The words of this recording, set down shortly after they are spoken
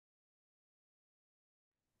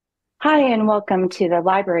Hi, and welcome to the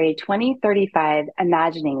Library 2035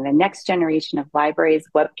 Imagining the Next Generation of Libraries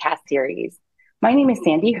webcast series. My name is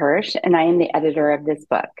Sandy Hirsch, and I am the editor of this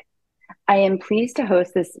book. I am pleased to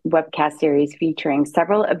host this webcast series featuring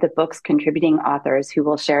several of the book's contributing authors who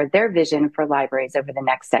will share their vision for libraries over the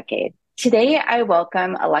next decade. Today, I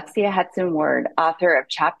welcome Alexia Hudson-Ward, author of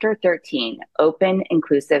Chapter 13, Open,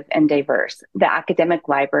 Inclusive, and Diverse, the Academic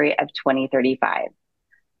Library of 2035.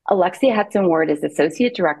 Alexia Hudson-Ward is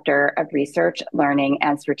Associate Director of Research, Learning,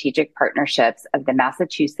 and Strategic Partnerships of the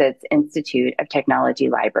Massachusetts Institute of Technology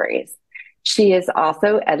Libraries. She is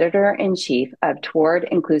also Editor-in-Chief of Toward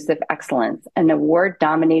Inclusive Excellence, an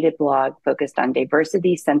award-nominated blog focused on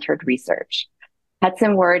diversity-centered research.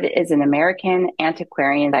 Hudson-Ward is an American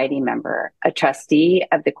Antiquarian Society member, a trustee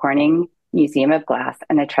of the Corning Museum of Glass,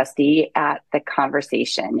 and a trustee at the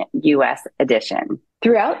Conversation, U.S. edition.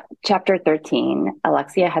 Throughout Chapter 13,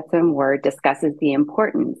 Alexia Hudson-Ward discusses the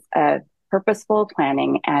importance of purposeful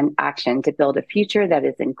planning and action to build a future that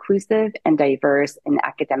is inclusive and diverse in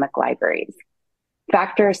academic libraries.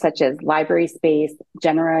 Factors such as library space,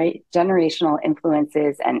 generational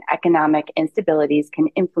influences, and economic instabilities can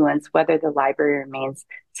influence whether the library remains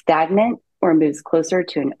stagnant or moves closer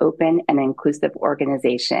to an open and inclusive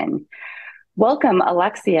organization. Welcome,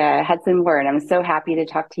 Alexia Hudson-Ward. I'm so happy to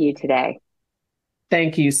talk to you today.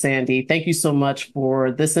 Thank you, Sandy. Thank you so much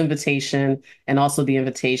for this invitation and also the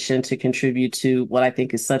invitation to contribute to what I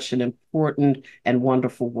think is such an important and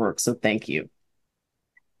wonderful work. So thank you.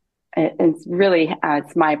 It's really,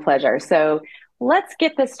 it's my pleasure. So let's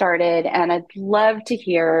get this started. And I'd love to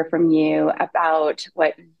hear from you about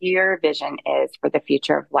what your vision is for the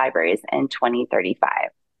future of libraries in 2035.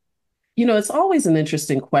 It's always an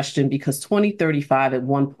interesting question because 2035 at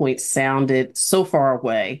one point sounded so far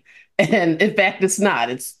away. And in fact, it's not.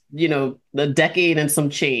 It's, a decade and some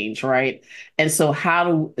change, right? And so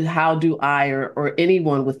how do I or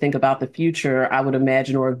anyone would think about the future, I would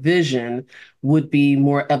imagine, or a vision would be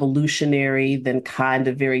more evolutionary than kind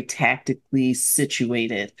of very tactically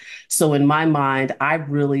situated. So in my mind, I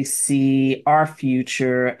really see our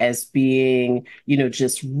future as being,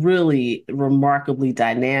 just really remarkably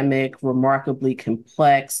dynamic, remarkably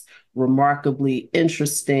complex, remarkably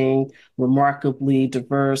interesting, remarkably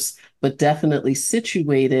diverse, but definitely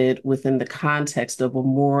situated within the context of a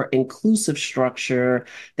more inclusive structure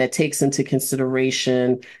that takes into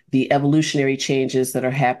consideration the evolutionary changes that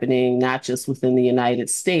are happening, not just within the United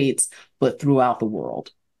States, but throughout the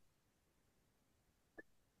world.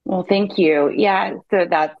 Well, thank you. Yeah, so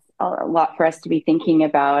that's a lot for us to be thinking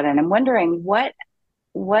about. And I'm wondering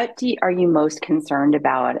are you most concerned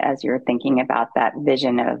about as you're thinking about that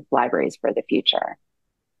vision of libraries for the future?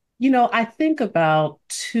 I think about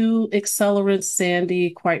two accelerants,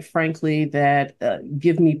 Sandy, quite frankly, that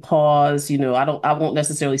give me pause. I won't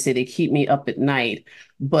necessarily say they keep me up at night,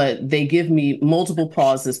 but they give me multiple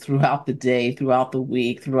pauses throughout the day, throughout the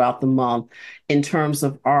week, throughout the month, in terms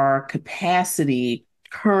of our capacity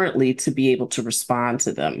currently to be able to respond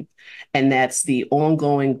to them. And that's the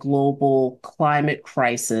ongoing global climate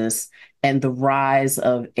crisis and the rise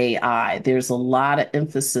of AI. There's a lot of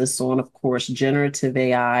emphasis on, of course, generative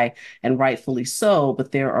AI, and rightfully so,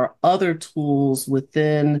 but there are other tools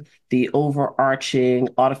within the overarching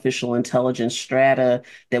artificial intelligence strata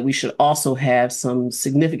that we should also have some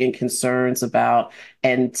significant concerns about.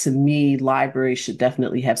 And to me, libraries should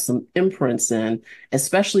definitely have some imprints in,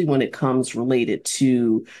 especially when it comes related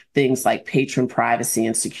to things like patron privacy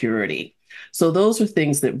and security. So those are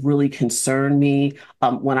things that really concern me.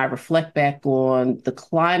 When I reflect back on the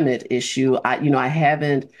climate issue, I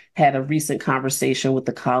haven't had a recent conversation with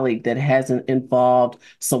a colleague that hasn't involved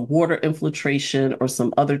some water infiltration or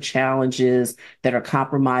some other challenges that are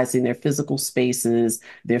compromising their physical spaces,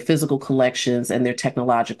 their physical collections, and their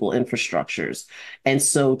technological infrastructures. And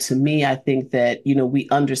so to me, I think that, we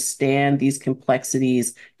understand these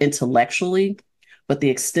complexities intellectually, but the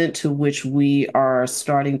extent to which we are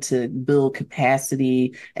starting to build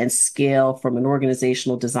capacity and scale from an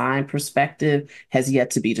organizational design perspective has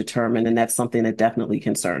yet to be determined. And that's something that definitely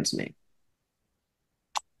concerns me.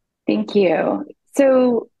 Thank you.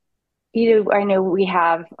 So, I know we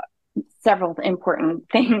have several important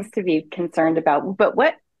things to be concerned about, but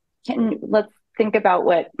let's think about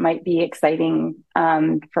what might be exciting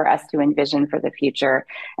for us to envision for the future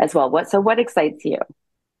as well. What excites you?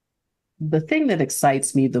 The thing that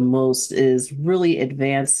excites me the most is really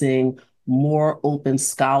advancing more open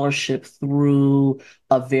scholarship through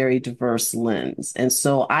a very diverse lens. And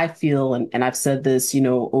so I feel, and I've said this,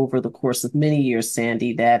 over the course of many years,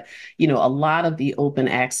 Sandy, that, a lot of the open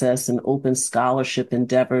access and open scholarship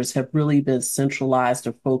endeavors have really been centralized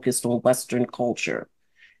or focused on Western culture.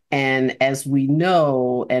 And as we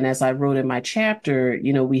know, and as I wrote in my chapter,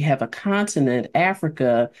 we have a continent,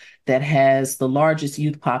 Africa, that has the largest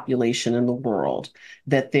youth population in the world,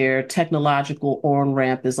 that their technological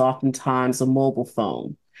on-ramp is oftentimes a mobile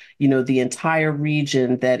phone. The entire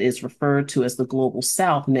region that is referred to as the Global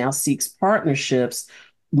South now seeks partnerships,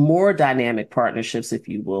 more dynamic partnerships, if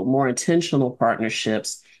you will, more intentional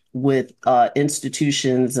partnerships with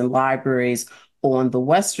institutions and libraries on the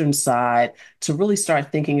Western side to really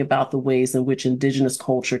start thinking about the ways in which Indigenous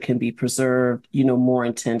culture can be preserved, more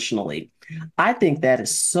intentionally. I think that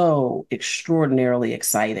is so extraordinarily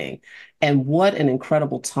exciting. And what an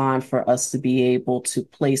incredible time for us to be able to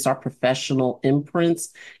place our professional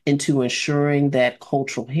imprints into ensuring that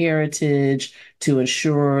cultural heritage, to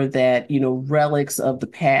ensure that, relics of the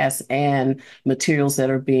past and materials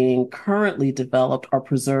that are being currently developed are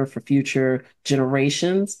preserved for future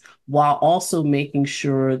generations, while also making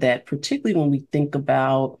sure that, particularly when we think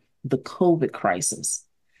about the COVID crisis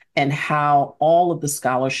and how all of the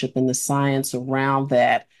scholarship and the science around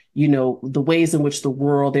that, the ways in which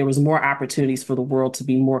there was more opportunities for the world to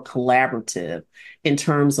be more collaborative in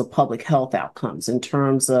terms of public health outcomes, in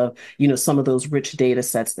terms of, some of those rich data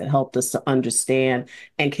sets that helped us to understand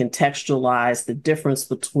and contextualize the difference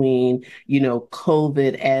between,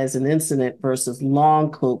 COVID as an incident versus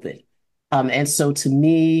long COVID. And so to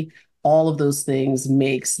me, all of those things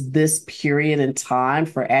makes this period in time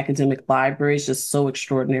for academic libraries just so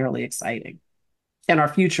extraordinarily exciting and our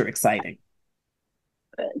future exciting.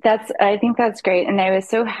 I think that's great. And I was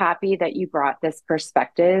so happy that you brought this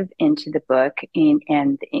perspective into the book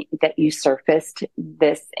and that you surfaced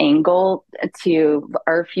this angle to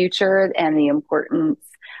our future and the importance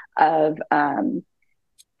of,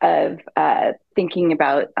 thinking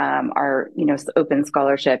about our, open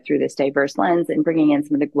scholarship through this diverse lens and bringing in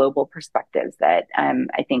some of the global perspectives that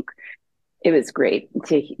I think it was great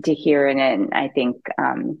to hear, and I think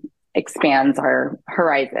expands our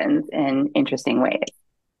horizons in interesting ways.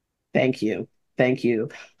 Thank you. Thank you.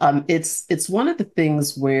 It's one of the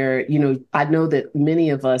things where, I know that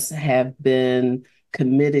many of us have been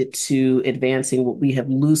committed to advancing what we have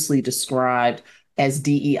loosely described as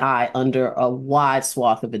DEI under a wide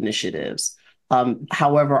swath of initiatives.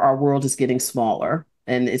 However, our world is getting smaller,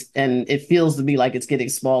 and it feels to me like it's getting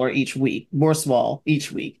smaller each week, more small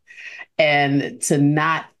each week. And to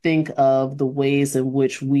not think of the ways in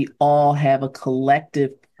which we all have a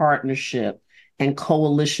collective partnership and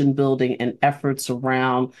coalition building and efforts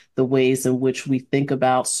around the ways in which we think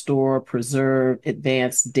about store, preserve,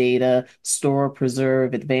 advance data, store,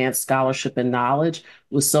 preserve, advance scholarship and knowledge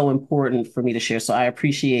was so important for me to share. So I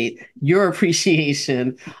appreciate your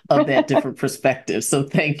appreciation of that different perspective. So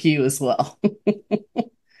thank you as well.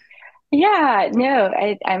 Yeah, no,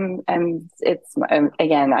 it's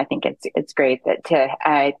again, I think it's great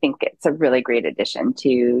I think it's a really great addition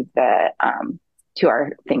to to our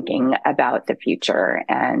thinking about the future.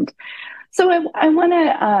 And so I want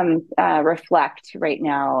to reflect right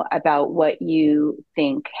now about what you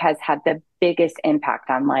think has had the biggest impact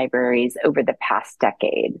on libraries over the past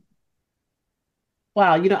decade.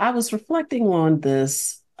 Wow, I was reflecting on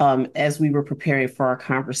this as we were preparing for our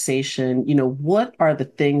conversation. What are the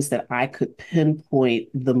things that I could pinpoint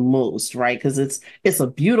the most, right? Because it's a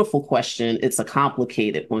beautiful question. It's a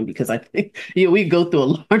complicated one because I think we go through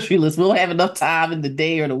a laundry list. We'll have enough time in the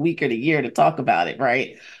day or the week or the year to talk about it,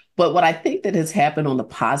 right? But what I think that has happened on the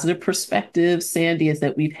positive perspective, Sandy, is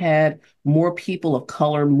that we've had more people of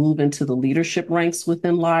color move into the leadership ranks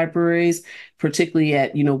within libraries, particularly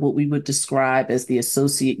at, what we would describe as the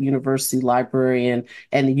associate university librarian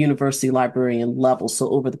and the university librarian level. So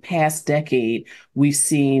over the past decade, we've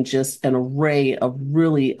seen just an array of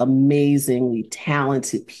really amazingly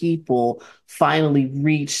talented people finally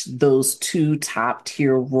reach those two top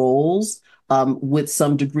tier roles with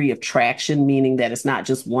some degree of traction, meaning that it's not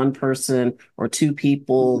just one person or two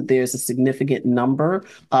people, there's a significant number.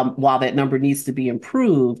 While that number needs to be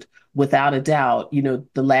improved, without a doubt, the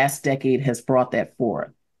last decade has brought that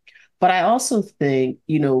forth. But I also think,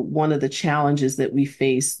 one of the challenges that we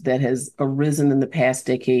face that has arisen in the past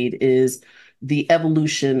decade is the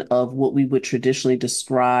evolution of what we would traditionally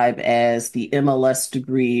describe as the MLS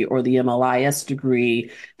degree or the MLIS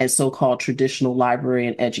degree and so-called traditional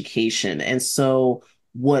librarian education. And so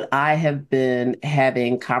what I have been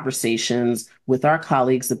having conversations with our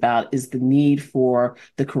colleagues about is the need for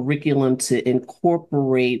the curriculum to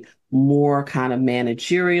incorporate more kind of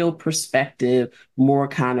managerial perspective, more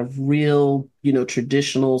kind of real,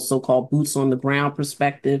 traditional so-called boots on the ground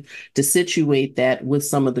perspective to situate that with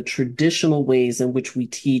some of the traditional ways in which we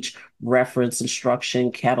teach reference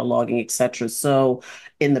instruction, cataloging, et cetera. So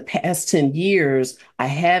in the past 10 years, I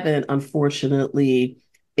haven't unfortunately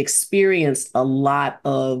experienced a lot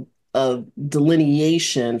of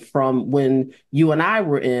delineation from when you and I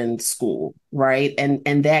were in school, right?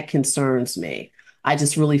 And that concerns me. I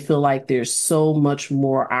just really feel like there's so much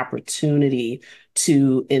more opportunity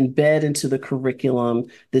to embed into the curriculum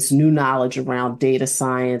this new knowledge around data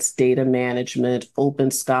science, data management,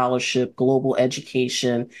 open scholarship, global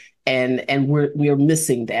education, and we're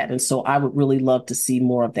missing that. And so I would really love to see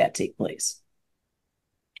more of that take place.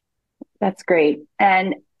 That's great.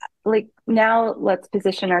 And like now let's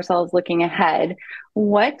position ourselves looking ahead.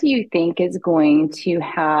 What do you think is going to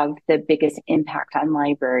have the biggest impact on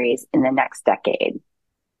libraries in the next decade?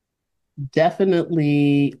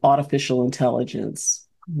 Definitely artificial intelligence,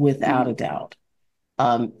 without a Mm-hmm. doubt.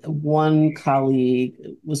 One colleague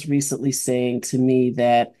was recently saying to me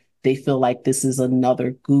that they feel like this is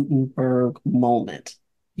another Gutenberg moment,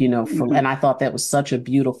 Mm-hmm. and I thought that was such a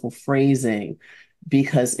beautiful phrasing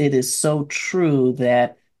because it is so true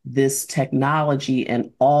that this technology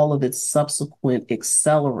and all of its subsequent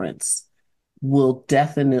accelerants will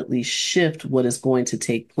definitely shift what is going to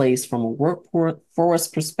take place from a workforce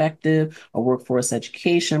perspective, a workforce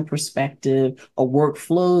education perspective, a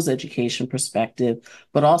workflows education perspective,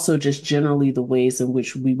 but also just generally the ways in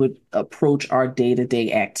which we would approach our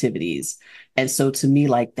day-to-day activities. And so to me,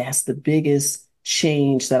 like that's the biggest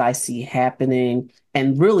change that I see happening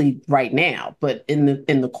and really right now, but in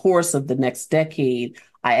the course of the next decade,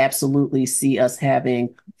 I absolutely see us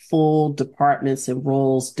having full departments and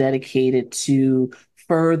roles dedicated to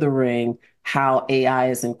furthering how AI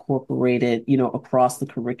is incorporated, across the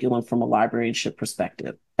curriculum from a librarianship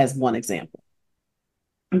perspective, as one example.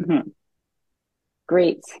 Mm-hmm.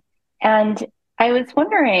 Great. And I was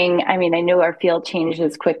wondering, I mean, I know our field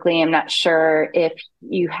changes quickly. I'm not sure if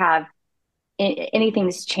you have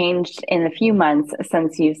anything's changed in the few months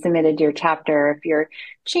since you've submitted your chapter, if your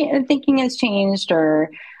thinking has changed,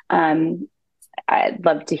 or I'd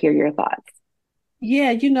love to hear your thoughts.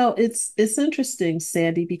 Yeah, it's interesting,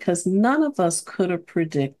 Sandy, because none of us could have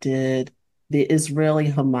predicted the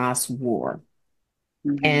Israeli-Hamas war.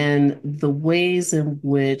 Hmm. And the ways in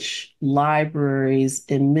which libraries,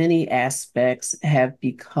 in many aspects, have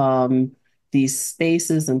become these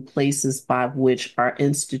spaces and places by which our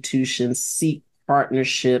institutions seek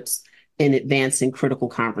partnerships in advancing critical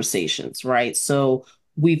conversations, right? So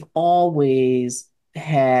we've always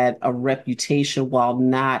had a reputation, while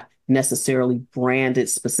not necessarily branded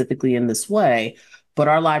specifically in this way, but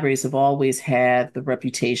our libraries have always had the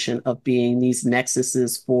reputation of being these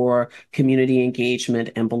nexuses for community engagement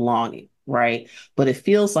and belonging, right? But it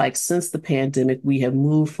feels like since the pandemic, we have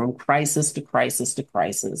moved from crisis to crisis to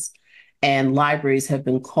crisis. And libraries have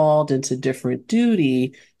been called into different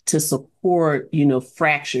duty to support,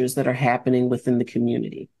 fractures that are happening within the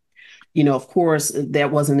community. Of course,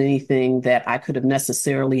 that wasn't anything that I could have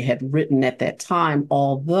necessarily had written at that time,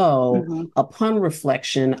 although Hmm. upon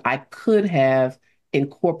reflection, I could have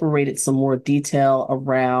incorporated some more detail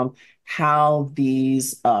around how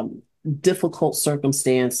these difficult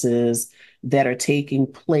circumstances that are taking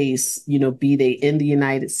place, be they in the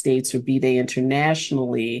United States or be they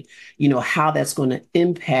internationally, how that's going to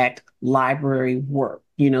impact library work.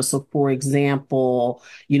 So for example,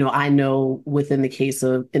 I know in the case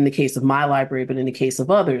of my library, but in the case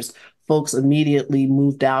of others, folks immediately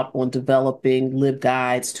moved out on developing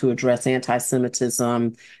LibGuides to address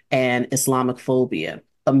anti-Semitism and Islamophobia.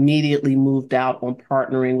 Immediately moved out on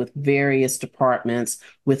partnering with various departments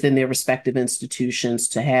within their respective institutions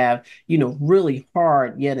to have, really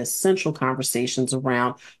hard yet essential conversations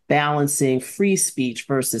around balancing free speech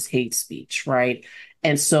versus hate speech, right?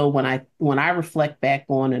 And so when I reflect back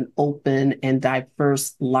on an open and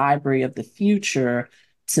diverse library of the future,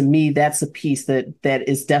 to me, that's a piece that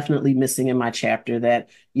is definitely missing in my chapter that,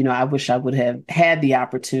 I wish I would have had the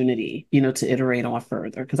opportunity, to iterate on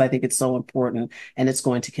further because I think it's so important and it's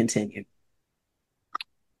going to continue.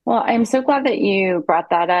 Well, I'm so glad that you brought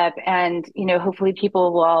that up, and hopefully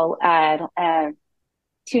people will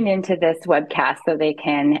tune into this webcast so they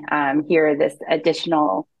can hear this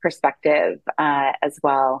additional perspective as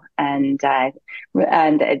well. And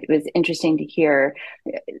it was interesting to hear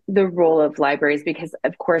the role of libraries because,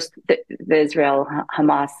 of course, the Israel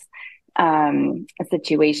Hamas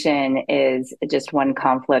situation is just one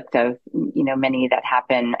conflict of many that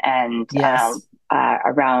happen and Yes.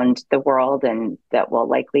 around the world, and that will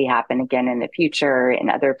likely happen again in the future in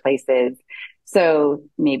other places. So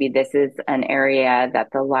maybe this is an area that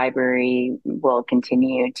the library will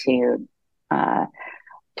continue to uh,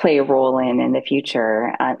 play a role in the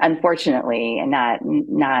future. Unfortunately, and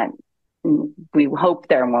not we hope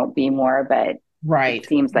there won't be more, but it Right,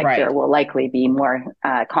 seems like there right. will likely be more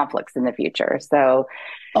conflicts in the future. So,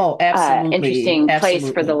 Oh, absolutely, interesting place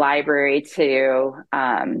for the absolutely. library to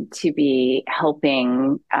be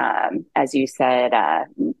helping, as you said,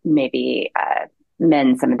 maybe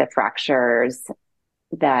mend some of the fractures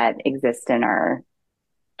that exist in our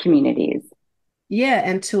communities. Yeah,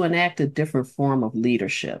 and to enact a different form of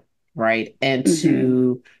leadership, right? And Mm-hmm.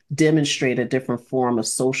 to demonstrate a different form of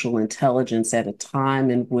social intelligence at a time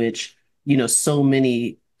in which, so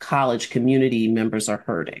many college community members are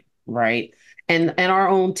hurting, right? And our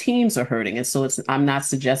own teams are hurting. And so I'm not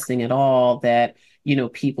suggesting at all that,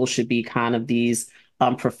 people should be kind of these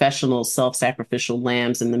professional self-sacrificial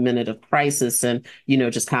lambs in the minute of crisis and,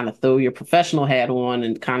 just kind of throw your professional hat on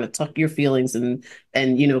and kind of tuck your feelings and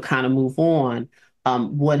kind of move on.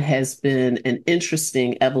 What has been an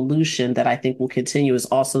interesting evolution that I think will continue is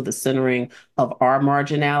also the centering of our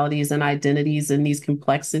marginalities and identities in these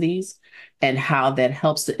complexities, and how that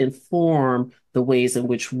helps to inform the ways in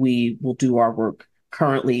which we will do our work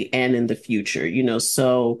currently and in the future.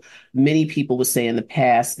 So many people would say in the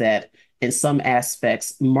past that in some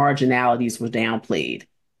aspects, marginalities were downplayed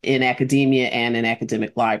in academia and in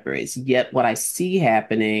academic libraries. Yet, what I see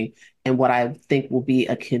happening and what I think will be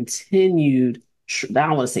a continued I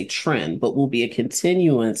don't want to say trend, but will be a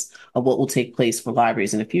continuance of what will take place for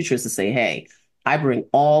libraries in the future is to say, hey, I bring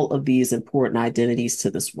all of these important identities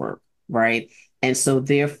to this work, right? And so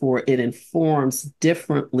therefore it informs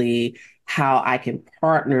differently how I can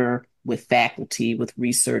partner with faculty, with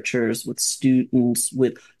researchers, with students,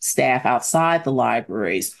 with staff outside the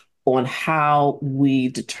libraries on how we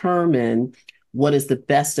determine what is the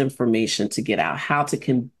best information to get out, how to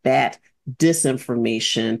combat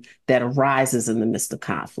disinformation that arises in the midst of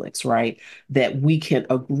conflicts, right? That we can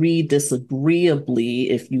agree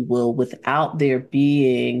disagreeably, if you will, without there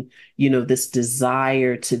being, this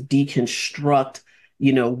desire to deconstruct,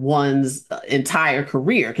 one's entire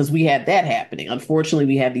career, because we had that happening. Unfortunately,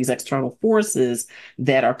 we have these external forces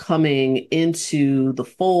that are coming into the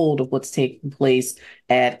fold of what's taking place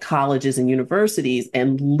at colleges and universities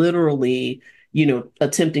and literally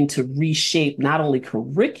attempting to reshape not only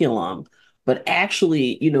curriculum, but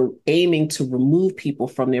actually, aiming to remove people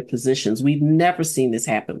from their positions. We've never seen this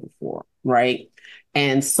happen before, right?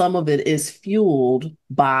 And some of it is fueled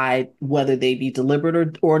by whether they be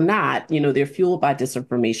deliberate or not, they're fueled by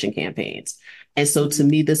disinformation campaigns. And so to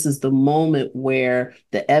me, this is the moment where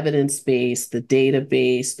the evidence base, the data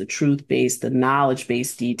base, the truth base, the knowledge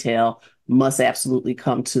based detail must absolutely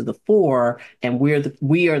come to the fore. And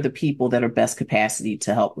we are the people that are best capacity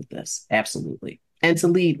to help with this. Absolutely. And to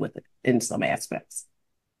lead with it in some aspects.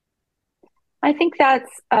 I think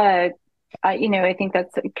I think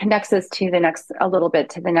that's connects us to the next a little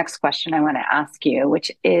bit to the next question I want to ask you,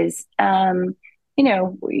 which is,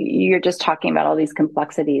 you're just talking about all these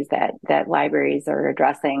complexities that libraries are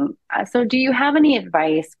addressing. So, do you have any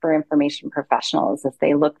advice for information professionals as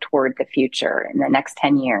they look toward the future in the next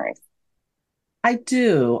 10 years? I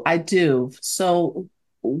do. I do. So,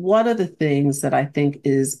 one of the things that I think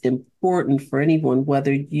is important for anyone,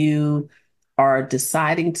 whether you are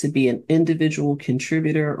deciding to be an individual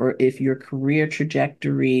contributor or if your career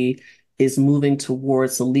trajectory is moving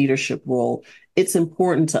towards a leadership role, it's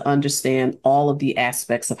important to understand all of the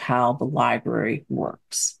aspects of how the library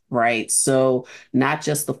works, right? So, not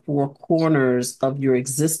just the four corners of your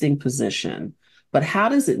existing position, but how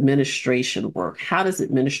does administration work? How does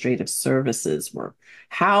administrative services work?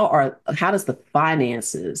 How does the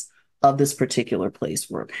finances of this particular place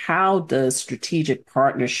work? How does strategic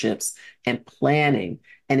partnerships and planning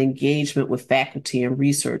and engagement with faculty and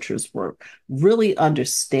researchers work? Really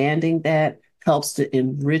understanding that helps to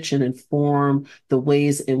enrich and inform the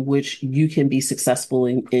ways in which you can be successful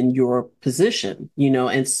in your position,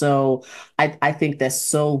 and so I think that's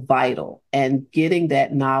so vital. And getting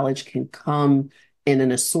that knowledge can come in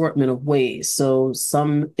an assortment of ways. So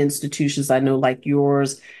some institutions I know like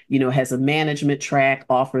yours, has a management track,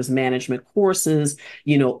 offers management courses,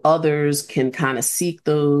 others can kind of seek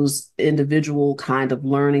those individual kind of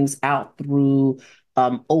learnings out through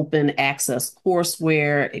open access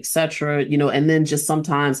courseware, et cetera, and then just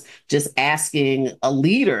sometimes just asking a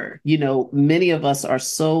leader, many of us are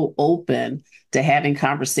so open to having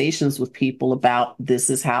conversations with people about this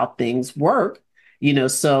is how things work.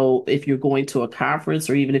 So if you're going to a conference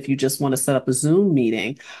or even if you just want to set up a Zoom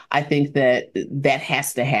meeting, I think that that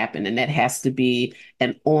has to happen and that has to be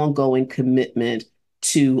an ongoing commitment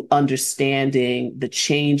to understanding the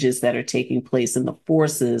changes that are taking place and the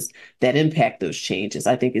forces that impact those changes.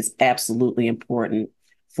 I think is absolutely important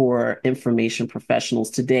for information professionals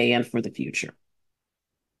today and for the future.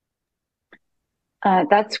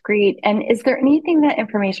 That's great. And is there anything that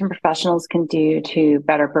information professionals can do to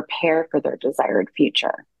better prepare for their desired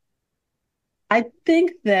future? I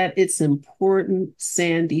think that it's important,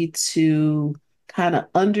 Sandy, to kind of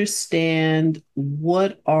understand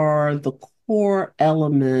what are the core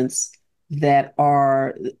elements that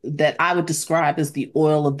I would describe as the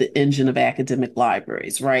oil of the engine of academic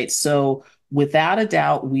libraries, right? So without a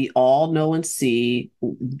doubt, we all know and see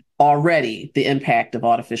already the impact of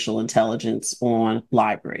artificial intelligence on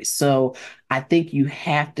libraries. So I think you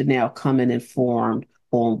have to now come in informed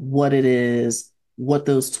on what it is, what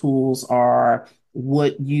those tools are,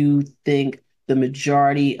 what you think the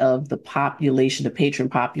majority of the population, the patron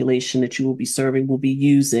population that you will be serving will be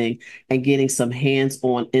using, and getting some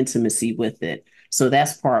hands-on intimacy with it. So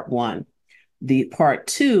that's part one. The part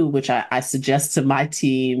two, which I suggest to my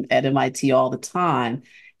team at MIT all the time,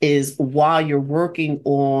 is while you're working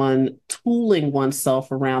on tooling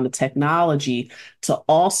oneself around the technology, to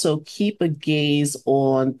also keep a gaze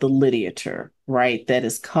on the literature, right, that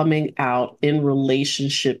is coming out in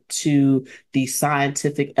relationship to the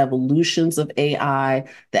scientific evolutions of AI,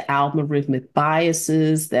 the algorithmic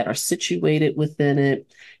biases that are situated within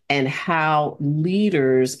it, and how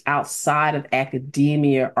leaders outside of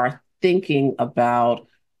academia are thinking about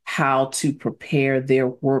how to prepare their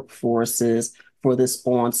workforces for this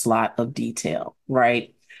onslaught of detail,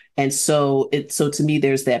 right? And so to me,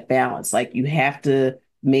 there's that balance. Like you have to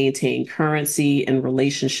maintain currency in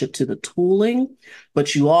relationship to the tooling,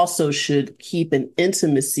 but you also should keep an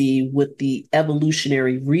intimacy with the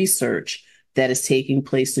evolutionary research that is taking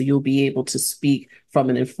place. So you'll be able to speak from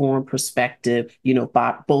an informed perspective,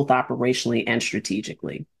 both operationally and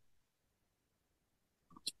strategically.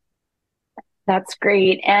 That's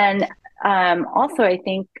great. And also, I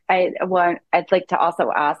think I'd like to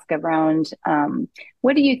also ask around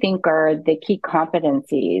what do you think are the key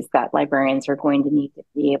competencies that librarians are going to need to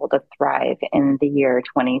be able to thrive in the year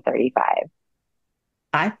 2035?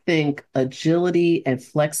 I think agility and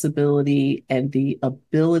flexibility and the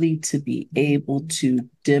ability to be able to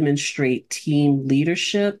demonstrate team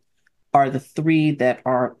leadership are the three that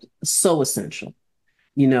are so essential,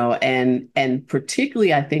 and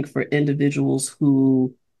particularly I think for individuals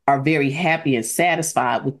who are very happy and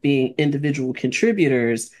satisfied with being individual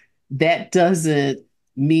contributors, that doesn't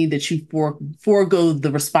mean that you forego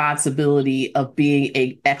the responsibility of being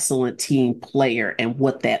an excellent team player and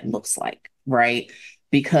what that looks like, right?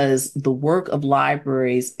 Because the work of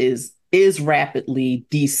libraries is rapidly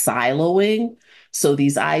de-siloing. So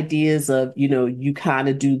these ideas of, you kind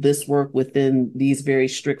of do this work within these very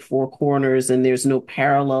strict four corners, and there's no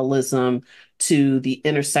parallelism to the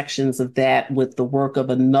intersections of that with the work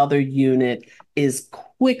of another unit is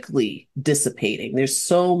quickly dissipating. There's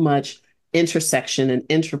so much intersection and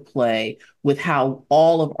interplay with how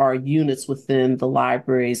all of our units within the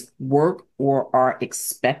libraries work or are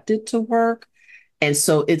expected to work. And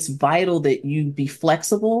so it's vital that you be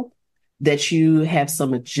flexible, that you have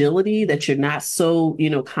some agility, that you're not so,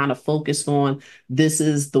 kind of focused on this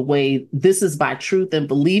is the way, this is my truth and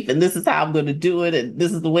belief, and this is how I'm going to do it, and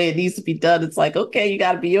this is the way it needs to be done. It's like, okay, you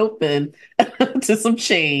got to be open to some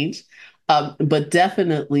change. But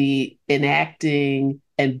definitely enacting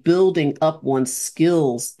and building up one's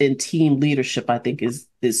skills in team leadership, I think is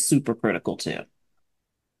super critical too.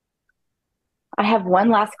 I have one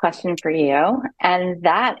last question for you, and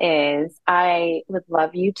that is I would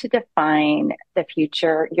love you to define the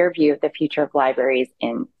future, your view of the future of libraries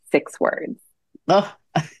in 6 words. Oh,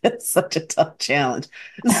 it's such a tough challenge.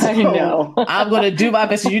 I So know. I'm going to do my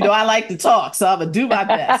best. I like to talk, so I'm going to do my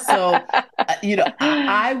best. So,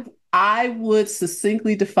 I would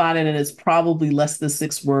succinctly define it, and it's probably less than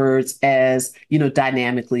 6 words, as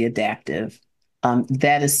dynamically adaptive.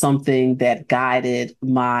 That is something that guided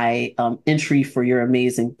my entry for your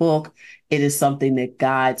amazing book. It is something that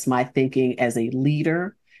guides my thinking as a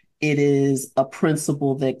leader. It is a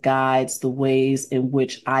principle that guides the ways in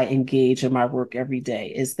which I engage in my work every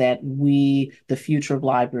day, is that the future of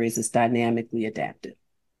libraries is dynamically adaptive.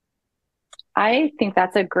 I think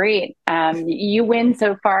that's a great. You win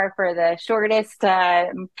so far for the shortest,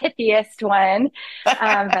 pithiest one,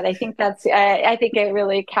 but I think I think it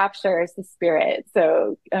really captures the spirit.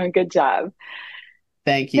 So, good job.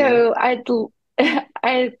 Thank you. So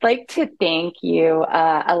I'd like to thank you,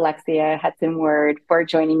 Alexia Hudson-Ward, for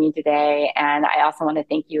joining me today. And I also want to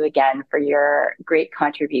thank you again for your great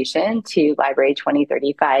contribution to Library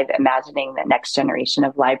 2035, Imagining the Next Generation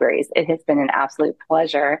of Libraries. It has been an absolute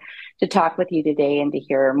pleasure to talk with you today and to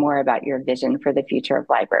hear more about your vision for the future of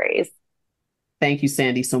libraries. Thank you,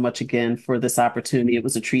 Sandy, so much again for this opportunity. It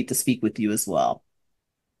was a treat to speak with you as well.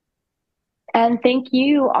 And thank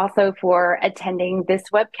you also for attending this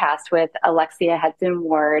webcast with Alexia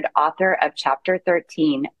Hudson-Ward, author of Chapter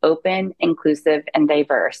 13, Open, Inclusive, and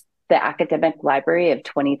Diverse, the Academic Library of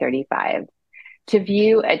 2035. To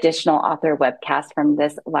view additional author webcasts from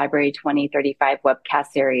this Library 2035 webcast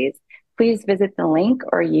series, please visit the link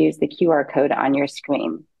or use the QR code on your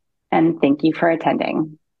screen. And thank you for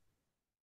attending.